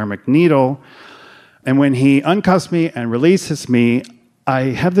hypodermic needle, and when he uncuffs me and releases me, I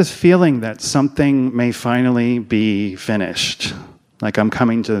have this feeling that something may finally be finished, like I'm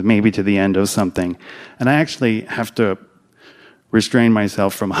coming to maybe to the end of something, and I actually have to restrain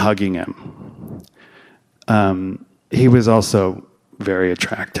myself from hugging him. He was also very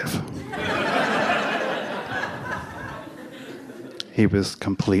attractive. He was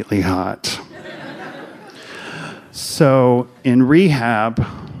completely hot. So in rehab,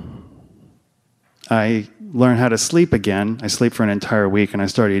 I learned how to sleep again. I sleep for an entire week, and I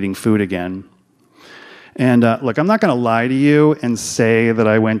started eating food again. And look, I'm not going to lie to you and say that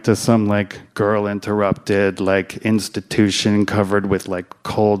I went to some Girl Interrupted institution covered with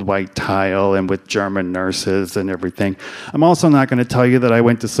cold white tile and with German nurses and everything. I'm also not going to tell you that I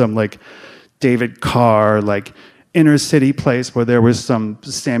went to some David Carr inner city place where there was some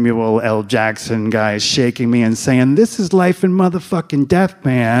Samuel L. Jackson guy shaking me and saying, "This is life and motherfucking death,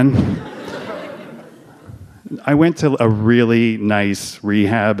 man." I went to a really nice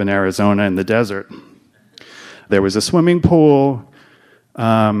rehab in Arizona in the desert. There was a swimming pool.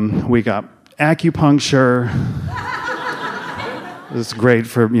 We got acupuncture. It was great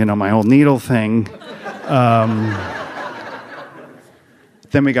for, my whole needle thing.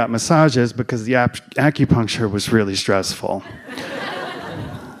 Then we got massages because the acupuncture was really stressful.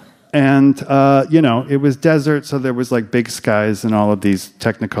 And, it was desert, so there was like big skies and all of these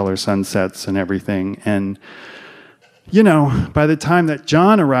Technicolor sunsets and everything. And, by the time that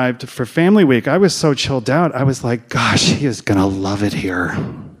John arrived for Family Week, I was so chilled out. I was like, gosh, he is going to love it here.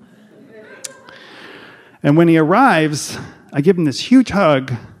 And when he arrives, I give him this huge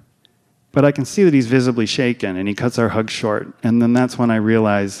hug, but I can see that he's visibly shaken, and he cuts our hug short. And then that's when I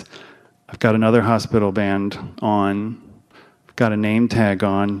realize I've got another hospital band on, I've got a name tag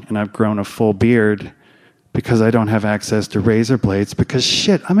on, and I've grown a full beard because I don't have access to razor blades because,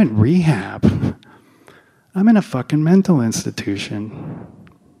 shit, I'm in rehab. I'm in a fucking mental institution.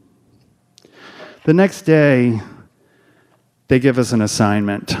 The next day, they give us an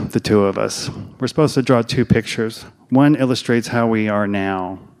assignment, the two of us. We're supposed to draw 2 pictures. One illustrates how we are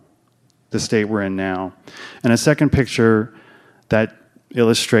now, the state we're in now, and a second picture that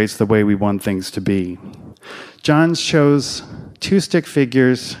illustrates the way we want things to be. John shows 2 stick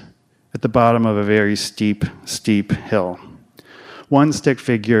figures at the bottom of a very steep hill. One stick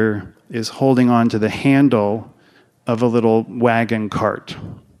figure is holding on to the handle of a little wagon cart,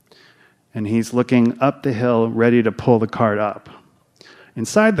 and he's looking up the hill, ready to pull the cart up.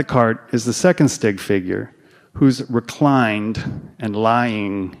 Inside the cart is the second stick figure, who's reclined and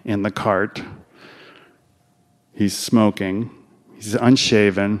lying in the cart. He's smoking, he's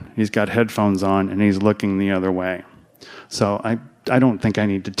unshaven, he's got headphones on, and he's looking the other way. So I don't think I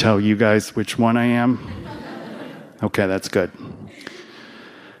need to tell you guys which one I am. Okay, that's good.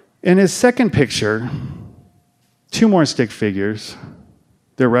 In his second picture, 2 more stick figures.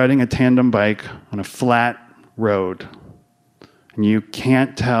 They're riding a tandem bike on a flat road, and you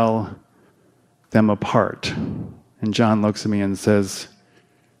can't tell them apart. And John looks at me and says,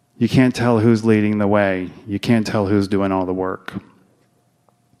 you can't tell who's leading the way. You can't tell who's doing all the work.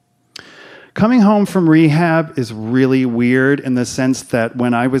 Coming home from rehab is really weird in the sense that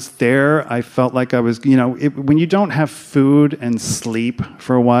when I was there, I felt like I was, when you don't have food and sleep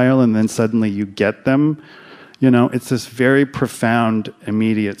for a while and then suddenly you get them, it's this very profound,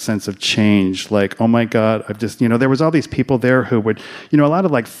 immediate sense of change. Like, oh my God, I've just, there was all these people there who would, a lot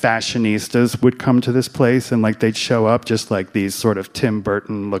of like fashionistas would come to this place and like they'd show up just like these sort of Tim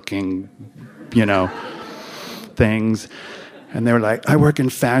Burton looking, things. And they were like, I work in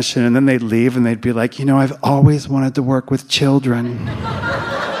fashion. And then they'd leave and they'd be like, I've always wanted to work with children.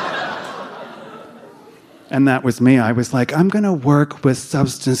 And that was me. I was like, I'm going to work with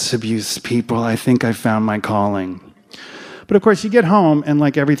substance abuse people. I think I found my calling. But of course, you get home and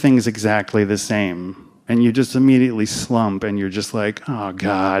like everything's exactly the same. And you just immediately slump and you're just like, oh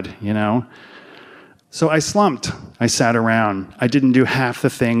God, So I slumped. I sat around. I didn't do half the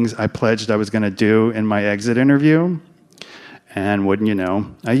things I pledged I was going to do in my exit interview. And wouldn't you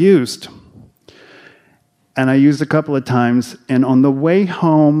know, I used. And I used a couple of times. And on the way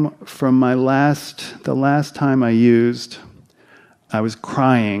home from the last time I used, I was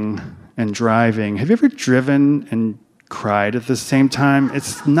crying and driving. Have you ever driven and cried at the same time?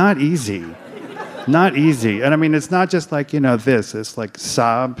 It's not easy. Not easy. And I mean, it's not just like, this. It's like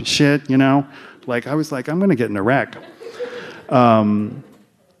sob shit, Like, I was like, I'm going to get in a wreck.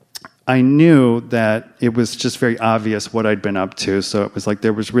 I knew that it was just very obvious what I'd been up to, so it was like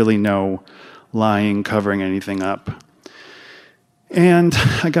there was really no lying, covering anything up. And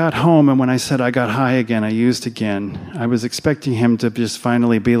I got home, and when I said I got high again, I used again, I was expecting him to just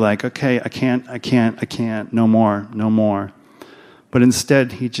finally be like, okay, I can't, no more. But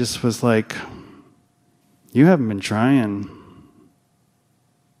instead, he just was like, you haven't been trying.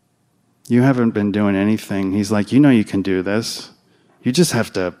 You haven't been doing anything. He's like, you can do this. You just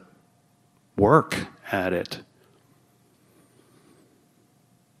have to work at it.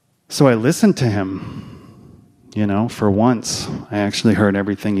 So I listened to him. For once, I actually heard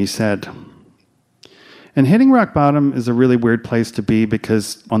everything he said. And hitting rock bottom is a really weird place to be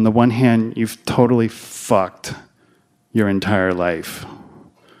because, on the one hand, you've totally fucked your entire life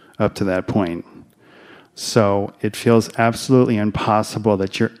up to that point. So it feels absolutely impossible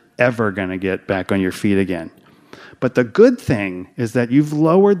that you're ever going to get back on your feet again. But the good thing is that you've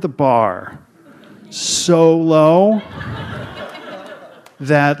lowered the bar so low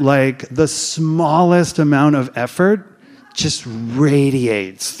that like the smallest amount of effort just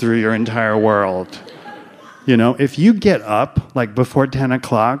radiates through your entire world. If you get up like before 10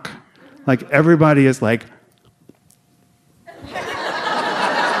 o'clock, like everybody is like,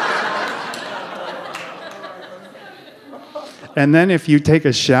 and then if you take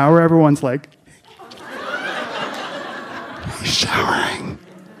a shower, everyone's like, shower.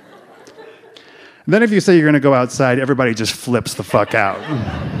 Then if you say you're going to go outside, everybody just flips the fuck out.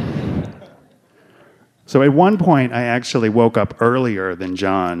 So at one point, I actually woke up earlier than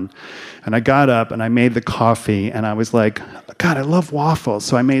John, and I got up and I made the coffee, and I was like, God, I love waffles.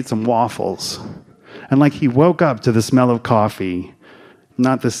 So I made some waffles. And like he woke up to the smell of coffee,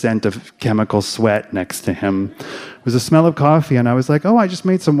 not the scent of chemical sweat next to him. It was the smell of coffee, and I was like, oh, I just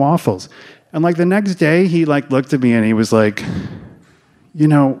made some waffles. And like the next day, he like looked at me and he was like, you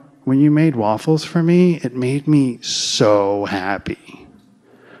know, when you made waffles for me, it made me so happy.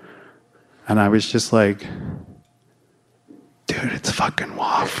 And I was just like, dude, it's fucking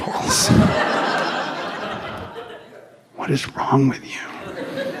waffles. What is wrong with you?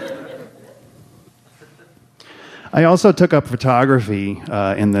 I also took up photography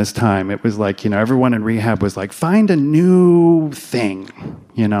in this time. It was like, you know, everyone in rehab was like, find a new thing,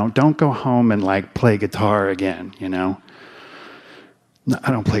 you know, don't go home and like play guitar again, you know. No,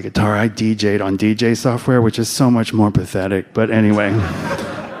 I don't play guitar. I DJ'd on DJ software, which is so much more pathetic. But anyway.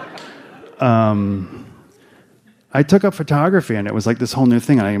 I took up photography, and it was like this whole new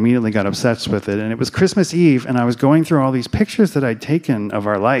thing, and I immediately got obsessed with it. And it was Christmas Eve, and I was going through all these pictures that I'd taken of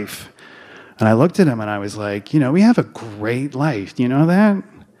our life. And I looked at him, and I was like, you know, we have a great life. Do you know that?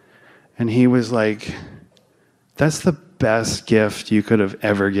 And he was like, that's the best gift you could have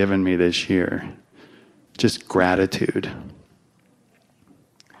ever given me this year. Just gratitude.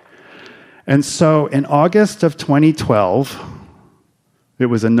 And so in August of 2012, it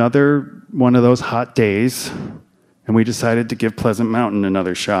was another one of those hot days, and we decided to give Pleasant Mountain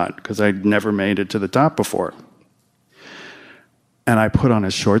another shot because I'd never made it to the top before. And I put on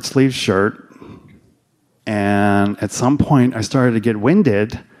a short sleeve shirt, and at some point I started to get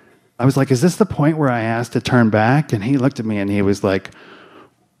winded. I was like, is this the point where I asked to turn back? And he looked at me and he was like,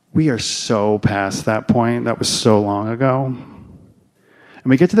 we are so past that point. That was so long ago. And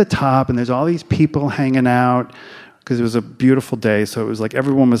we get to the top, and there's all these people hanging out, because it was a beautiful day, so it was like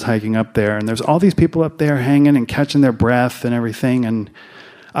everyone was hiking up there, and there's all these people up there hanging and catching their breath and everything, and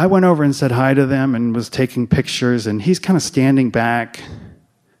I went over and said hi to them and was taking pictures, and he's kind of standing back,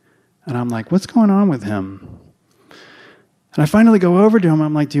 and I'm like, what's going on with him? And I finally go over to him,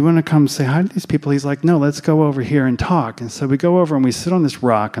 I'm like, do you want to come say hi to these people? He's like, no, let's go over here and talk. And so we go over and we sit on this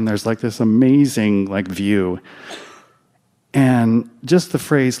rock, and there's like this amazing like view. And just the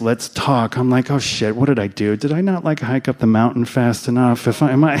phrase, let's talk, I'm like, oh shit, what did I do? Did I not like hike up the mountain fast enough?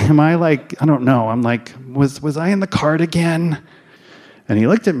 Am I like, I don't know. I'm like, was I in the cart again? And he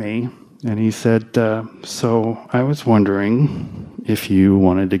looked at me and he said, so I was wondering if you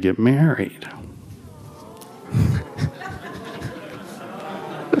wanted to get married.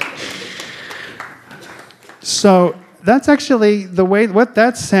 So that's actually the way, what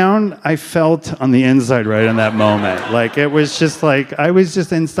that sound I felt on the inside right in that moment. Like, it was just like, I was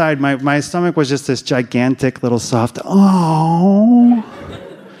just inside, my stomach was just this gigantic little soft, oh.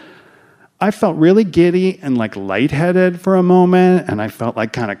 I felt really giddy and like lightheaded for a moment, and I felt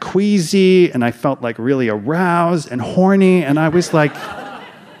like kind of queasy, and I felt like really aroused and horny, and I was like,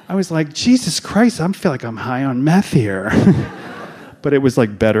 Jesus Christ, I feel like I'm high on meth here. But it was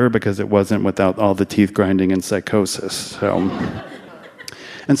like better because it wasn't without all the teeth grinding and psychosis. And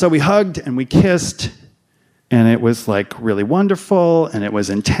so we hugged and we kissed, and it was like really wonderful, and it was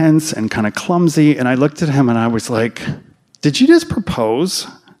intense and kind of clumsy. And I looked at him and I was like, did you just propose?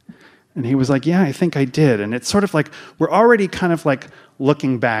 And he was like, yeah, I think I did. And it's sort of like, we're already kind of like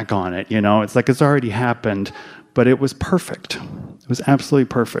looking back on it, you know? It's like it's already happened, but it was perfect. It was absolutely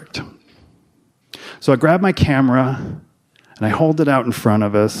perfect. So I grabbed my camera, and I hold it out in front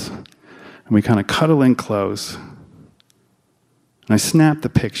of us, and we kind of cuddle in close. And I snap the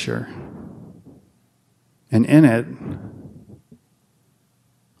picture. And in it,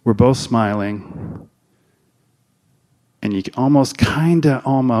 we're both smiling. And you almost can't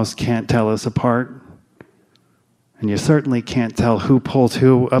tell us apart. And you certainly can't tell who pulled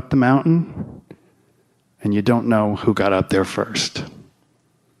who up the mountain. And you don't know who got up there first.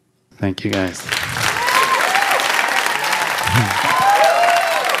 Thank you, guys.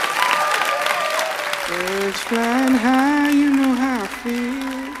 Birds flying high, you know how I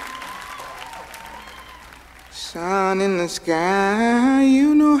feel. Sun in the sky,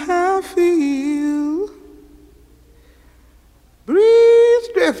 you know how I feel. Breeze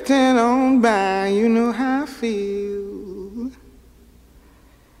drifting on by, you know how I feel.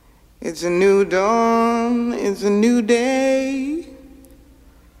 It's a new dawn, it's a new day.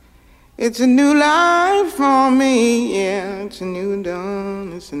 It's a new life for me, yeah. It's a new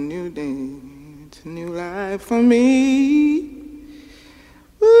dawn, it's a new day. It's a new life for me.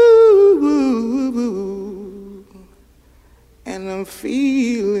 Woo, woo, woo, and I'm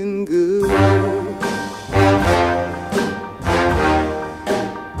feeling good.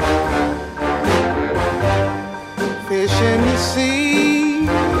 sea.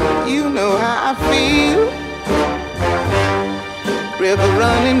 You know how I feel. River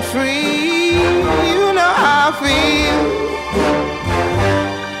running free. You know how I feel.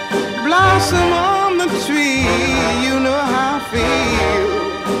 Blossom on the tree. You know how I feel.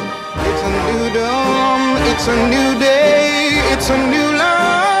 It's a new dawn. It's a new day. It's a new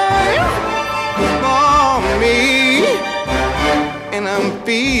life for me. And I'm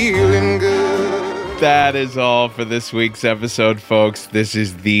feeling good. That is all for this week's episode, folks. This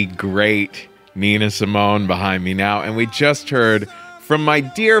is the great Nina Simone behind me now, and we just heard from my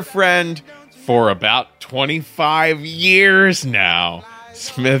dear friend for about 25 years now,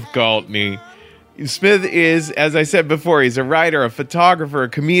 Smith Galtney. Smith is, as I said before, he's a writer, a photographer, a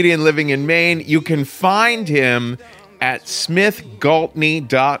comedian living in Maine. You can find him at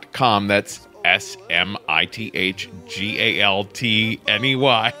smithgaltney.com. That's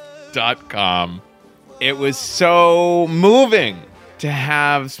smithgaltney.com. It was so moving to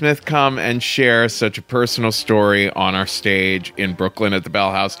have Smith come and share such a personal story on our stage in Brooklyn at the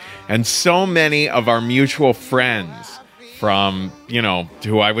Bell House. And so many of our mutual friends from,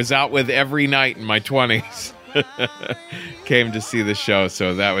 who I was out with every night in my 20s came to see the show.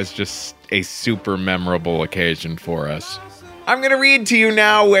 So that was just a super memorable occasion for us. I'm going to read to you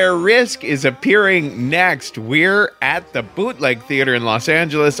now where Risk is appearing next. We're at the Bootleg Theater in Los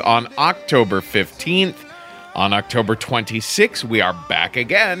Angeles on October 15th. On October 26th, we are back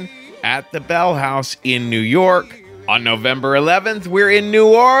again at the Bell House in New York. On November 11th, we're in New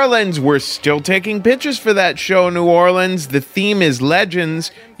Orleans. We're still taking pitches for that show, New Orleans. The theme is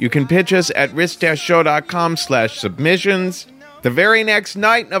Legends. You can pitch us at risk-show.com/submissions. The very next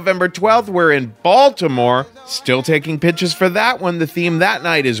night, November 12th, we're in Baltimore. Still taking pitches for that one. The theme that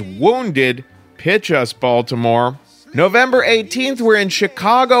night is Wounded. Pitch us, Baltimore. November 18th, we're in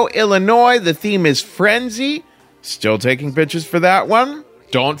Chicago, Illinois. The theme is Frenzy. Still taking pitches for that one.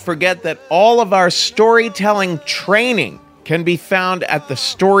 Don't forget that all of our storytelling training can be found at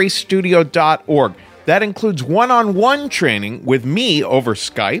thestorystudio.org. That includes one-on-one training with me over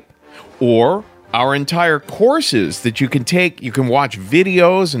Skype, or our entire courses that you can take. You can watch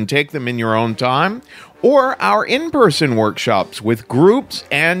videos and take them in your own time, or our in-person workshops with groups,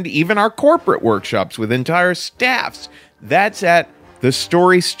 and even our corporate workshops with entire staffs. That's at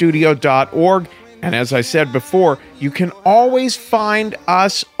thestorystudio.org. And as I said before, you can always find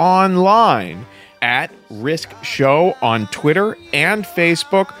us online at Risk Show on Twitter and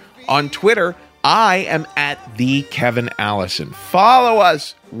Facebook. On Twitter, I am at the Kevin Allison. Follow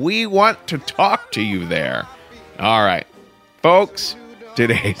us. We want to talk to you there. All right, folks,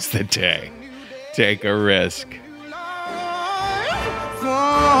 today's the day. Take a risk.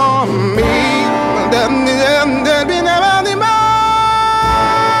 For me.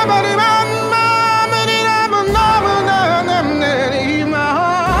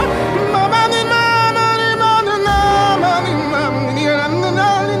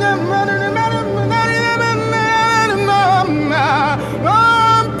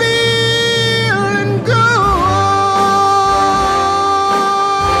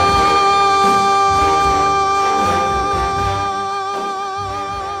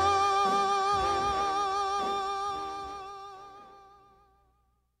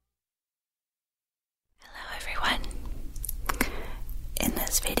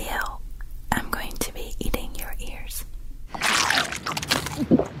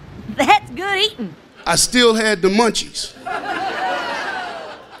 I still had the munchies.